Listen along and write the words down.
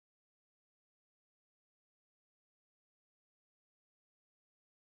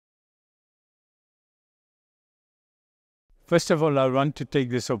First of all, I want to take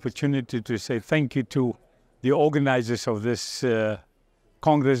this opportunity to say thank you to the organizers of this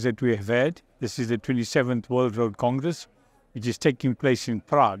Congress that we have had. This is the 27th World Road Congress, which is taking place in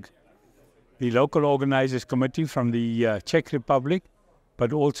Prague. The local organizers committee from the Czech Republic,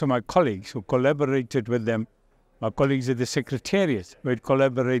 but also my colleagues who collaborated with them, my colleagues at the Secretariat who had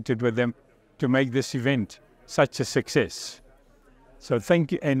collaborated with them to make this event such a success. So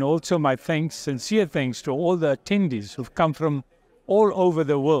thank you, and also my thanks, sincere thanks to all the attendees who've come from all over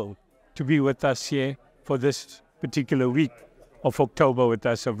the world to be with us here for this particular week of October with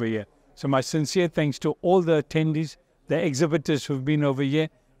us over here. So my sincere thanks to all the attendees, the exhibitors who've been over here,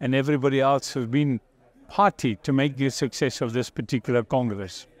 and everybody else who've been party to make the success of this particular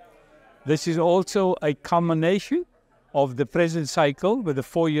Congress. This is also a culmination of the present cycle, with the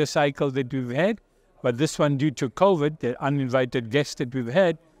 4-year cycle that we've had, but this one, due to COVID, the uninvited guests that we've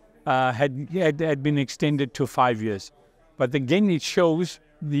had, had been extended to 5 years. But again, it shows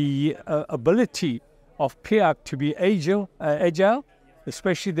the ability of PIARC to be agile,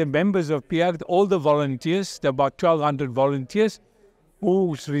 especially the members of PIARC, all the volunteers, there are about 1,200 volunteers,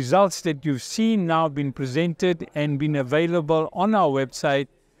 whose results that you've seen now been presented and been available on our website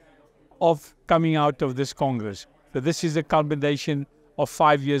of coming out of this Congress. So this is a culmination of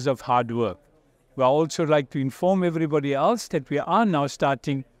 5 years of hard work. We also like to inform everybody else that we are now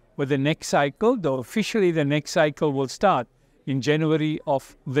starting with the next cycle, though officially the next cycle will start in January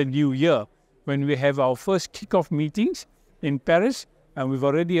of the new year, when we have our first kickoff meetings in Paris, and we've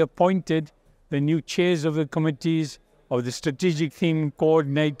already appointed the new chairs of the committees, of the strategic theme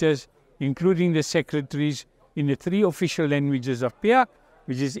coordinators, including the secretaries, in the 3 official languages of PIARC,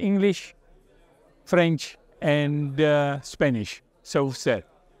 which is English, French, and Spanish. So said.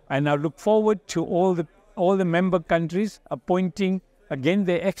 And I look forward to all the member countries appointing again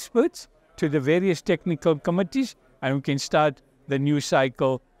their experts to the various technical committees, and we can start the new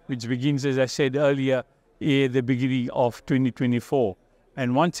cycle, which begins, as I said earlier, at the beginning of 2024.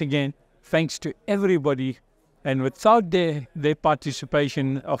 And once again, thanks to everybody. And without their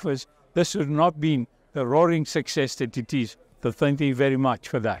participation of us, this would not have been the roaring success that it is. So thank you very much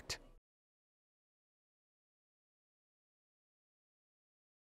for that.